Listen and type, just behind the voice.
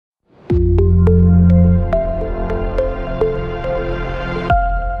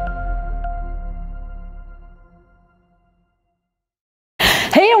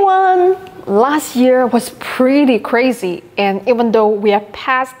Last year was pretty crazy, and even though we are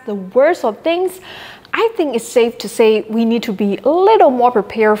past the worst of things, I think it's safe to say we need to be a little more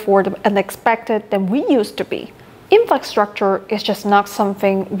prepared for the unexpected than we used to be. Infrastructure is just not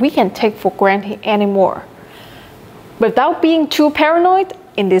something we can take for granted anymore. Without being too paranoid,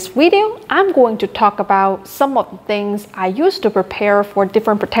 in this video, I'm going to talk about some of the things I used to prepare for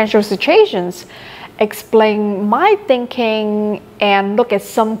different potential situations, explain my thinking, and look at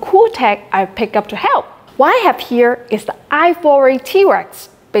some cool tech I picked up to help. What I have here is the iForway T-Rex.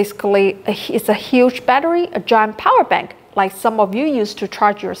 Basically, it's a huge battery, a giant power bank, like some of you use to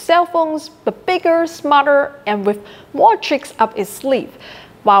charge your cell phones, but bigger, smarter, and with more tricks up its sleeve.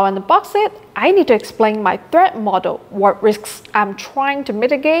 While I unbox it, I need to explain my threat model, what risks I'm trying to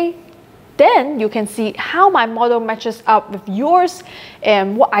mitigate. Then you can see how my model matches up with yours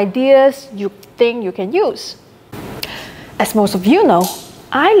and what ideas you think you can use. As most of you know,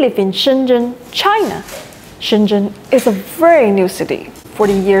 I live in Shenzhen, China. Shenzhen is a very new city.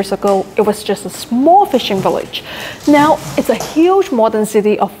 40 years ago, it was just a small fishing village. Now, it's a huge modern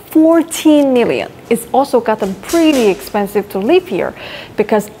city of 14 million. It's also gotten pretty expensive to live here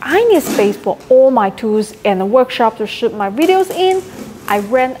because I need space for all my tools and a workshop to shoot my videos in. I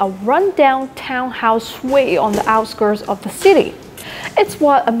rent a rundown townhouse way on the outskirts of the city. It's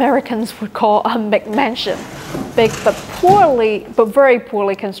what Americans would call a McMansion. Big but very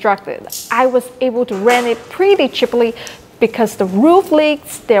poorly constructed. I was able to rent it pretty cheaply because the roof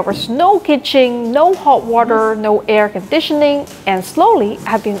leaks, there was no kitchen, no hot water, no air conditioning, and slowly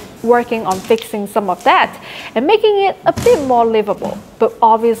I've been working on fixing some of that and making it a bit more livable. But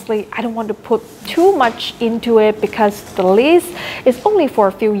obviously, I don't want to put too much into it because the lease is only for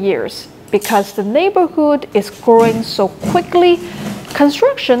a few years. Because the neighborhood is growing so quickly,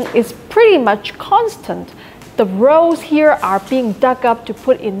 construction is pretty much constant. The roads here are being dug up to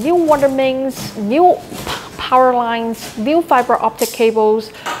put in new water mains, new power lines, new fiber optic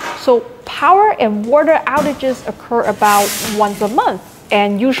cables. So power and water outages occur about once a month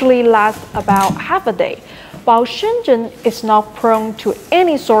and usually last about half a day. While Shenzhen is not prone to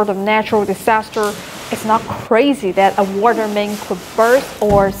any sort of natural disaster, it's not crazy that a water main could burst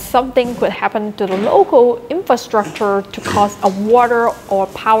or something could happen to the local infrastructure to cause a water or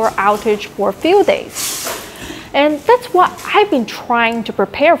power outage for a few days. And that's what I've been trying to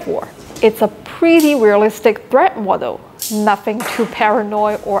prepare for. It's a pretty realistic threat model, nothing too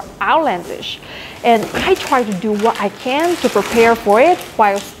paranoid or outlandish. And I try to do what I can to prepare for it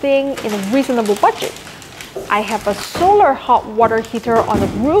while staying in a reasonable budget. I have a solar hot water heater on the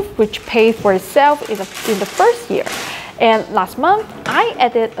roof which paid for itself in the first year. And last month, I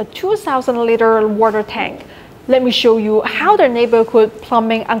added a 2,000-liter water tank. Let me show you how the neighborhood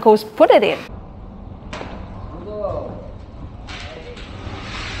plumbing uncles put it in.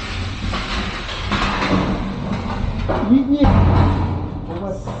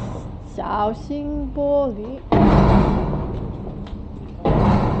 小心玻璃。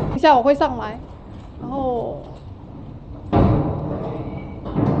等一下我会上来，然后。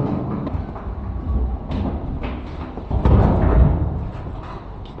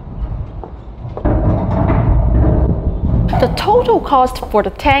The total cost for the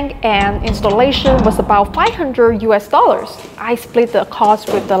tank and installation was about $500 US. I split the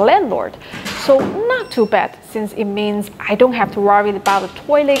cost with the landlord, so not too bad since it means I don't have to worry about the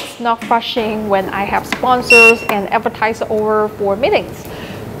toilets not flushing when I have sponsors and advertisers over for meetings.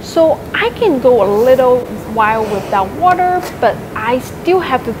 So I can go a little while without water, but I still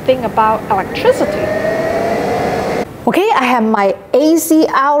have to think about electricity. Okay, I have my AC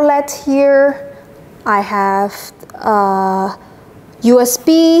outlet here. I have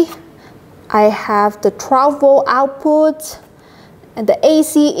USB, I have the 12-volt output, and the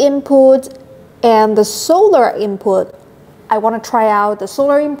AC input, and the solar input. I want to try out the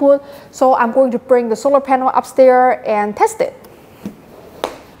solar input, so I'm going to bring the solar panel upstairs and test it.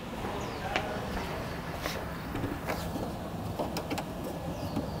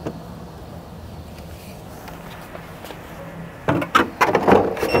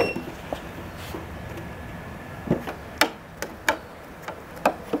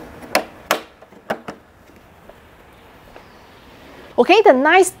 Okay, the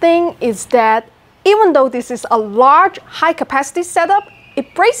nice thing is that even though this is a large, high-capacity setup,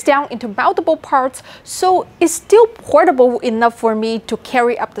 it breaks down into multiple parts, so it's still portable enough for me to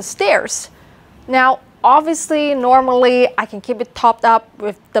carry up the stairs. Now, obviously, normally I can keep it topped up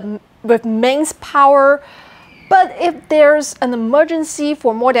with mains power, but if there's an emergency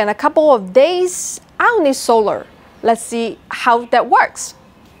for more than a couple of days, I'll need solar. Let's see how that works.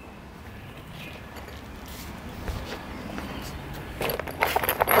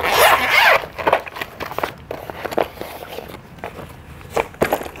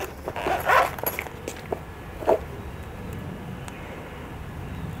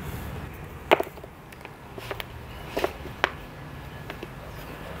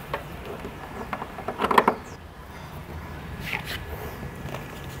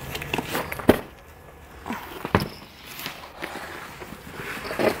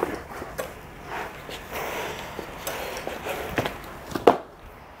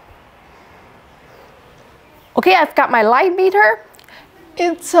 I've got my light meter.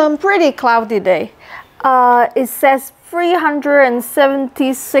 It's a pretty cloudy day. It says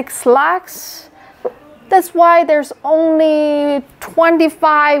 376 lux. That's why there's only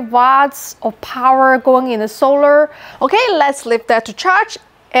 25 watts of power going in the solar. Okay, let's leave that to charge,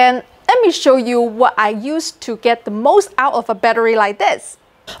 and let me show you what I use to get the most out of a battery like this.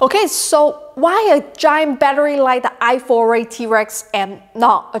 Okay, so why a giant battery like the iForway T-Rex and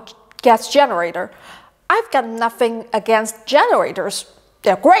not a gas generator? I've got nothing against generators.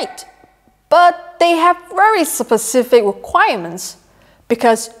 They're great, but they have very specific requirements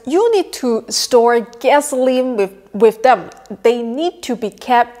because you need to store gasoline with them. They need to be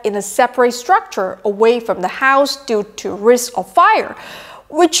kept in a separate structure away from the house due to risk of fire,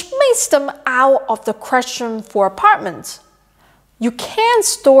 which makes them out of the question for apartments. You can't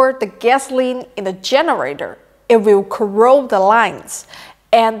store the gasoline in a generator. It will corrode the lines,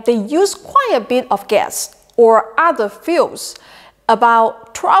 and they use quite a bit of gas or other fuels,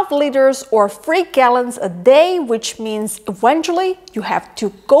 about 12 liters or 3 gallons a day, which means eventually you have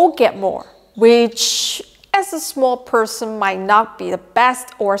to go get more, which as a small person might not be the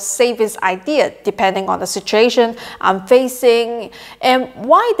best or safest idea depending on the situation I'm facing and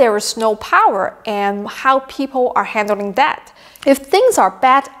why there is no power and how people are handling that. If things are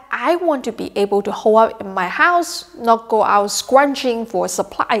bad, I want to be able to hold up in my house, not go out scrunching for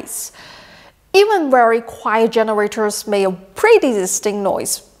supplies. Even very quiet generators make a pretty distinct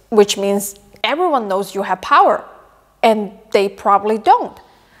noise, which means everyone knows you have power, and they probably don't.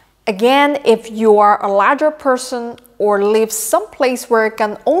 Again, if you are a larger person or live someplace where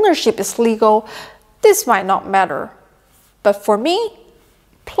gun ownership is legal, this might not matter. But for me,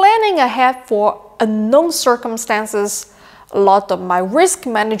 planning ahead for unknown circumstances, a lot of my risk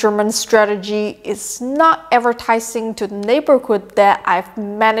management strategy is not advertising to the neighborhood that I've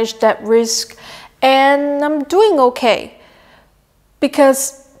managed that risk and I'm doing okay,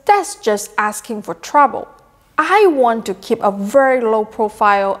 because that's just asking for trouble. I want to keep a very low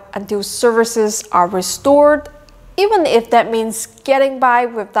profile until services are restored, even if that means getting by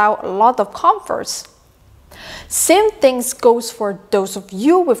without a lot of comforts. Same things goes for those of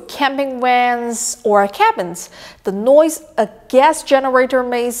you with camping vans or cabins. The noise a gas generator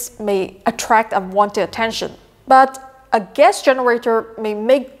makes may attract unwanted attention, but a gas generator may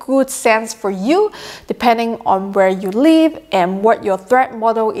make good sense for you depending on where you live and what your threat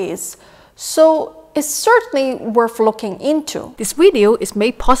model is. So it's certainly worth looking into. This video is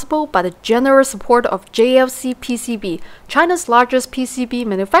made possible by the generous support of JLC PCB, China's largest PCB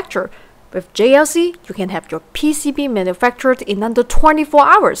manufacturer. With JLC, you can have your PCB manufactured in under 24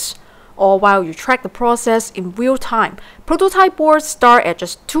 hours, all while you track the process in real time. Prototype boards start at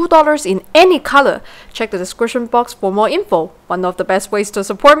just $2 in any color. Check the description box for more info. One of the best ways to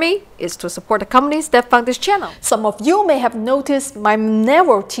support me is to support the companies that fund this channel. Some of you may have noticed my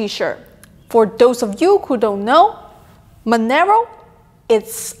Monero t-shirt. For those of you who don't know, Monero,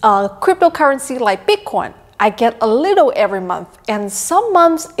 it's a cryptocurrency like Bitcoin. I get a little every month, and some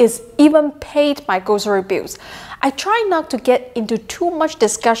months it's even paid my grocery bills. I try not to get into too much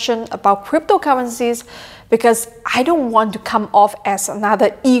discussion about cryptocurrencies because I don't want to come off as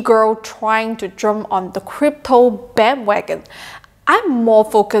another e-girl trying to jump on the crypto bandwagon. I'm more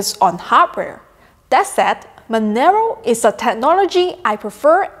focused on hardware. That said, Monero is a technology I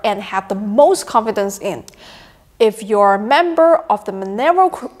prefer and have the most confidence in. If you're a member of the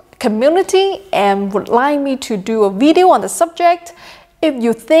Monero community and would like me to do a video on the subject, if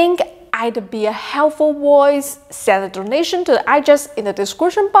you think I'd be a helpful voice, send a donation to the iJust in the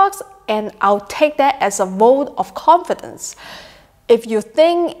description box and I'll take that as a vote of confidence. If you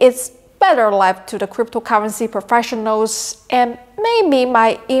think it's better left to the cryptocurrency professionals and maybe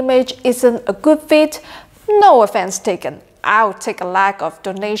my image isn't a good fit, no offense taken. I'll take a lack of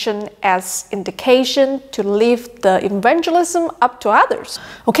donation as indication to leave the evangelism up to others.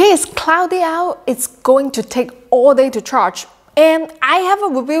 Okay, it's cloudy out. It's going to take all day to charge. And I have a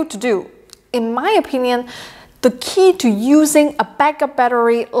review to do. In my opinion, the key to using a backup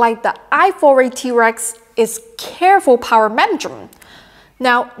battery like the iForway T-Rex is careful power management.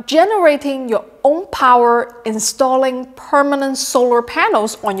 Now, generating your own power, installing permanent solar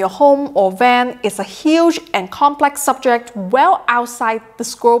panels on your home or van is a huge and complex subject well outside the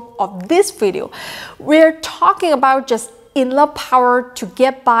scope of this video. We're talking about just enough power to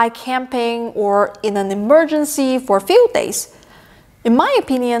get by camping or in an emergency for a few days. In my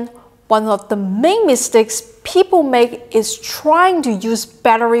opinion, one of the main mistakes people make is trying to use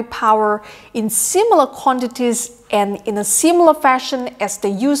battery power in similar quantities and in a similar fashion as they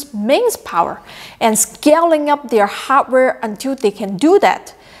use mains power and scaling up their hardware until they can do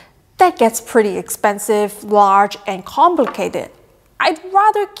that. that gets pretty expensive, large, and complicated. I'd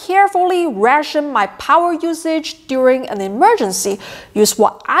rather carefully ration my power usage during an emergency, use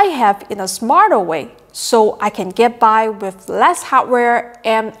what I have in a smarter way, so I can get by with less hardware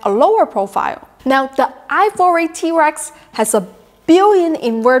and a lower profile. Now, the iForway T-Rex has a built-in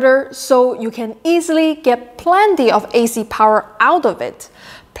inverter, so you can easily get plenty of AC power out of it.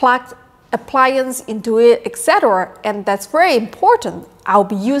 Plug appliance into it, etc. And that's very important. I'll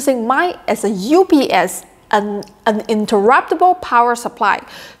be using mine as a UPS, an uninterruptible power supply,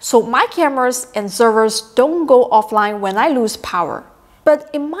 so my cameras and servers don't go offline when I lose power. But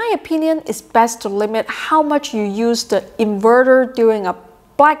in my opinion, it's best to limit how much you use the inverter during a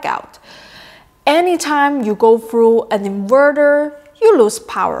blackout. Anytime you go through an inverter, you lose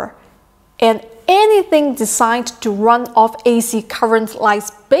power. And anything designed to run off AC current like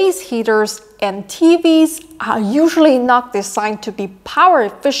space heaters and TVs are usually not designed to be power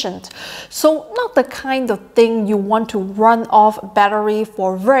efficient, so not the kind of thing you want to run off a battery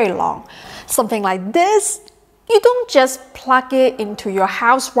for very long. Something like this, you don't just plug it into your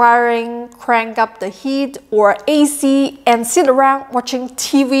house wiring, crank up the heat or AC and sit around watching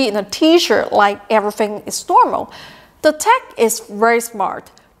TV in a t-shirt like everything is normal. The tech is very smart,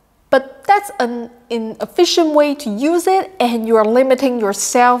 but that's an inefficient way to use it, and you are limiting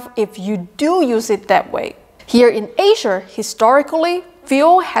yourself if you do use it that way. Here in Asia, historically,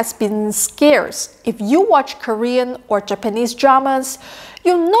 fuel has been scarce. If you watch Korean or Japanese dramas,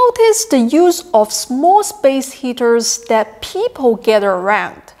 you'll notice the use of small space heaters that people gather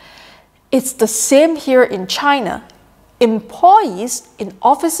around. It's the same here in China. Employees in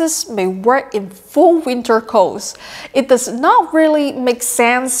offices may work in full winter coats. It does not really make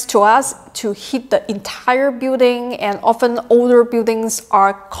sense to us to heat the entire building, and often older buildings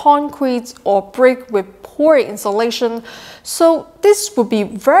are concrete or brick with poor insulation, so this would be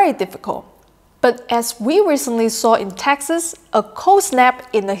very difficult. But as we recently saw in Texas, a cold snap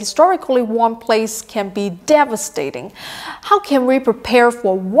in a historically warm place can be devastating. How can we prepare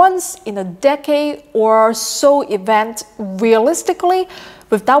for once in a decade or so event realistically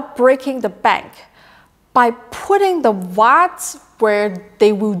without breaking the bank? By putting the watts where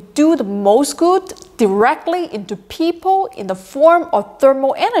they will do the most good directly into people in the form of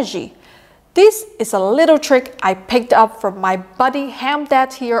thermal energy. This is a little trick I picked up from my buddy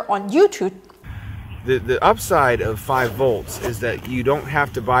Hamdad here on YouTube. The upside of 5 volts is that you don't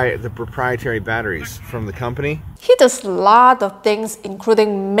have to buy the proprietary batteries from the company. He does a lot of things,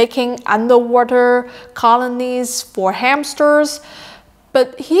 including making underwater colonies for hamsters,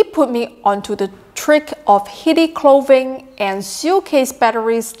 but he put me onto the trick of heated clothing and suitcase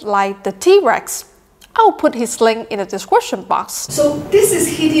batteries like the T-Rex. I'll put his link in the description box. So this is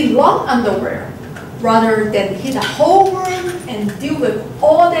heated long underwear. Rather than heat a whole room and deal with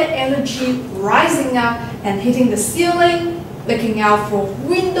all that energy rising up and hitting the ceiling, looking out for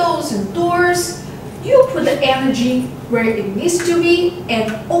windows and doors, you put the energy where it needs to be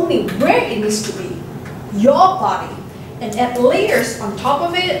and only where it needs to be, your body, and add layers on top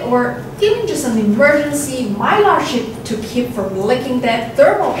of it, or even just an emergency mylar sheet to keep from leaking that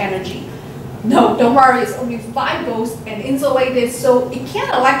thermal energy. No, don't worry, it's only 5 volts and insulated, so it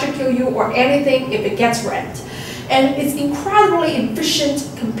can't electrocute you or anything if it gets wet. And it's incredibly efficient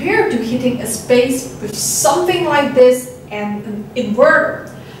compared to heating a space with something like this and an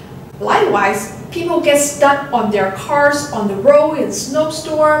inverter. Likewise, people get stuck on their cars on the road in a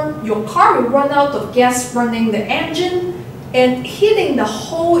snowstorm. Your car will run out of gas running the engine and heating the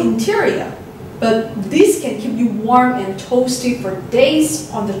whole interior. But this can keep you warm and toasty for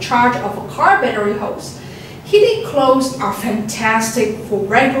days on the charge of a car battery hose. Heated clothes are fantastic for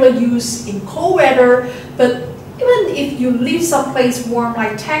regular use in cold weather, but even if you live someplace warm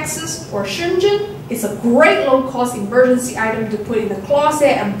like Texas or Shenzhen, it's a great low-cost emergency item to put in the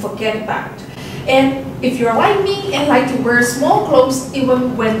closet and forget about. And if you're like me and like to wear small clothes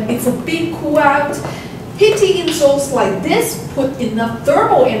even when it's a bit cool out, heated insoles like this put enough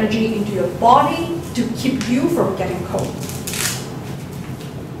thermal energy into your body to keep you from getting cold.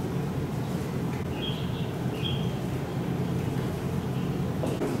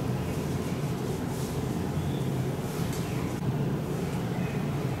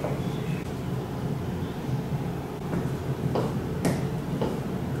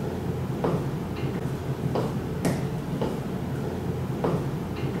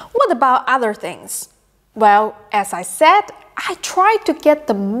 What about other things? Well, as I said, I try to get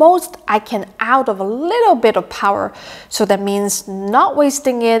the most I can out of a little bit of power, so that means not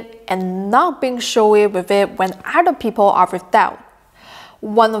wasting it and not being showy with it when other people are without.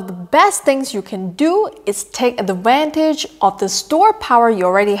 One of the best things you can do is take advantage of the stored power you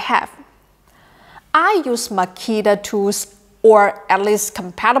already have. I use Makita tools, or at least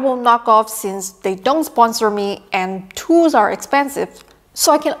compatible knockoffs, since they don't sponsor me and tools are expensive.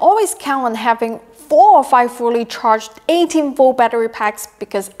 So I can always count on having 4 or 5 fully charged 18-volt battery packs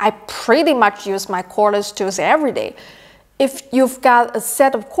because I pretty much use my cordless tools every day. If you've got a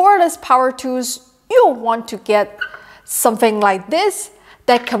set of cordless power tools, you'll want to get something like this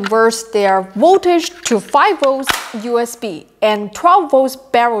that converts their voltage to 5 volts USB and 12 volts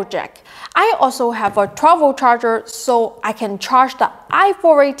barrel jack. I also have a 12 volt charger, so I can charge the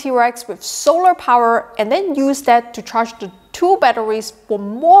iForway T-Rex with solar power and then use that to charge the 2 batteries for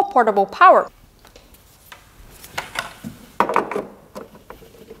more portable power.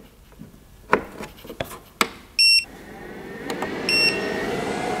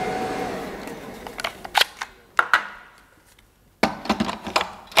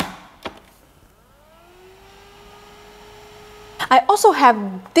 I also have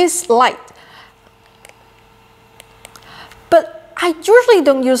this light, but I usually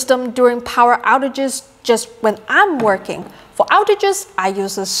don't use them during power outages, just when I'm working. For outages, I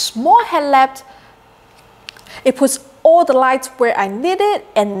use a small headlamp. It puts all the lights where I need it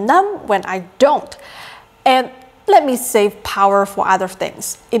and none when I don't. And let me save power for other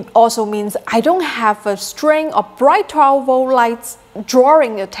things. It also means I don't have a string of bright 12 volt lights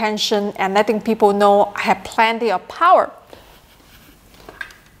drawing attention and letting people know I have plenty of power.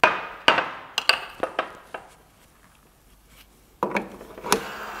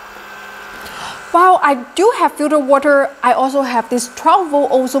 While I do have filtered water, I also have this 12 volt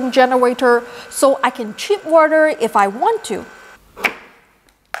ozone generator, so I can treat water if I want to.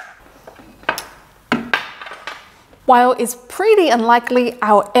 While it's pretty unlikely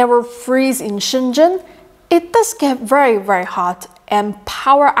I'll ever freeze in Shenzhen, it does get very hot, and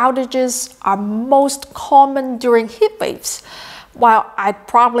power outages are most common during heat waves. While I'd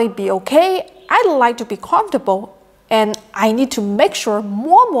probably be okay, I'd like to be comfortable, and I need to make sure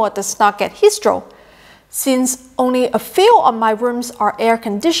Momo does not get heat stroke. Since only a few of my rooms are air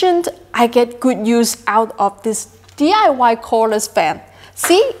conditioned, I get good use out of this DIY cordless fan.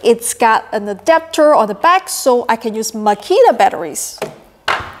 See, it's got an adapter on the back so I can use Makita batteries.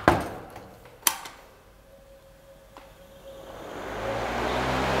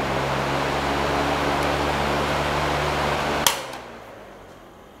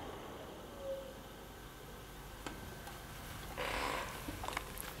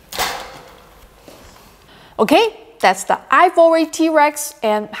 Okay, that's the iForway T-Rex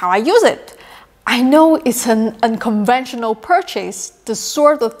and how I use it. I know it's an unconventional purchase, the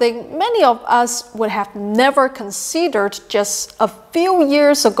sort of thing many of us would have never considered just a few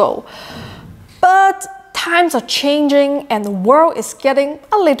years ago. But times are changing and the world is getting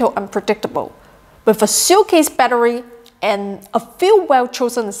a little unpredictable. With a suitcase battery and a few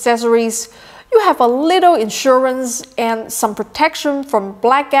well-chosen accessories, you have a little insurance and some protection from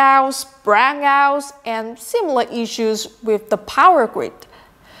blackouts, brownouts, and similar issues with the power grid.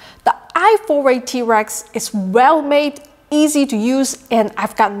 The iForway T-Rex is well made, easy to use, and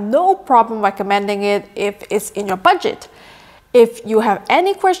I've got no problem recommending it if it's in your budget. If you have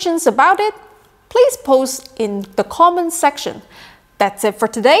any questions about it, please post in the comments section. That's it for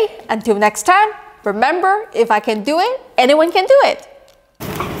today. Until next time, remember, if I can do it, anyone can do it.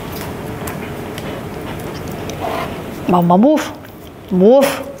 Mama, move. Move.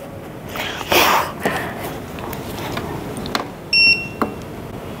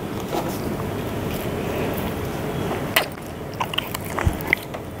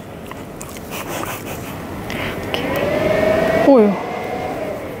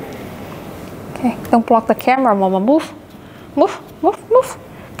 Okay, don't block the camera, Mama. Move. Move.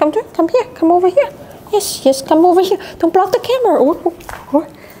 Come here. Come over here. Yes, come over here. Don't block the camera.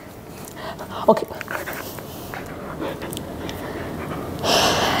 Okay.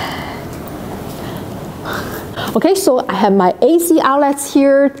 Okay, so I have my AC outlets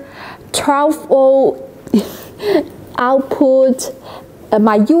here, 12 volt output,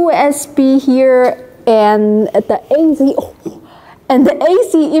 my USB here, and the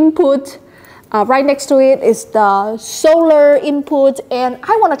AC input. Right next to it is the solar input, and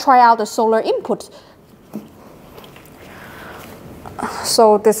I want to try out the solar input.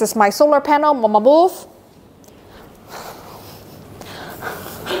 So this is my solar panel, Mama move.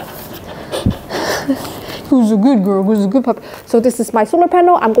 Who's a good girl? Who's a good puppy? So this is my solar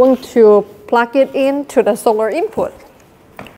panel. I'm going to plug it into the solar input.